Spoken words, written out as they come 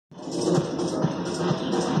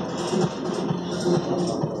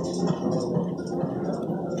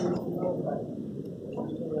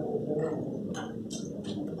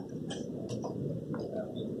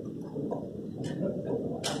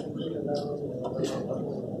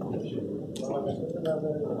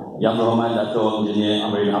Yang Berhormat Dato' Engineer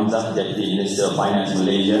Andry Deputy Minister of Finance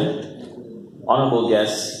Malaysia, honorable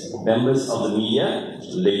guests, members of the media,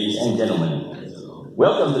 ladies and gentlemen.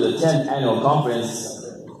 Welcome to the 10th Annual Conference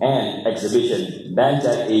and Exhibition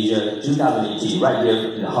BankTech Asia 2018 right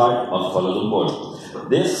here in the heart of Kuala Lumpur.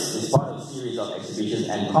 This is part of a series of exhibitions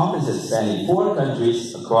and conferences spanning 4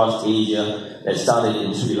 countries across Asia that started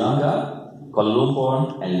in Sri Lanka, Kuala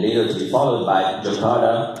Lumpur, and later to be followed by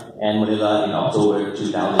Jakarta and Manila in October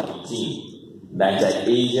 2018. BankTech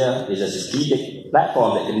Asia is a strategic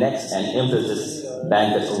platform that connects and influences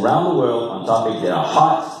bankers around the world on topics that are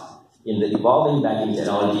hot in the evolving banking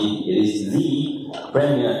technology. It is the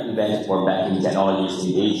premier event for banking technologies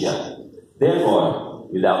in Asia. Therefore,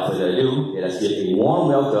 without further ado, let us give a warm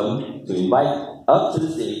welcome to invite up to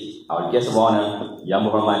the stage our guest of honor, Yang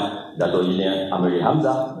Berhormat Dato' Engineer Andry,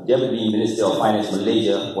 Deputy Minister of Finance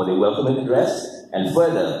Malaysia, for the welcoming address and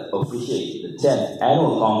further officiate the 10th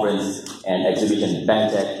Annual Conference and Exhibition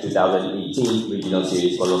BankTech 2018 Regional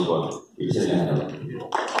Series Kuala Lumpur.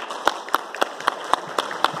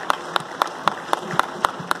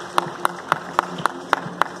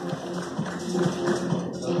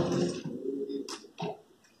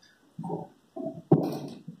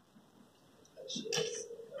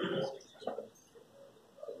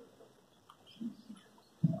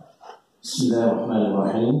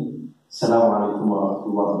 Bismillahirrahmanirrahim. Assalamualaikum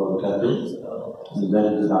warahmatullahi wabarakatuh.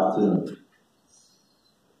 Very good afternoon.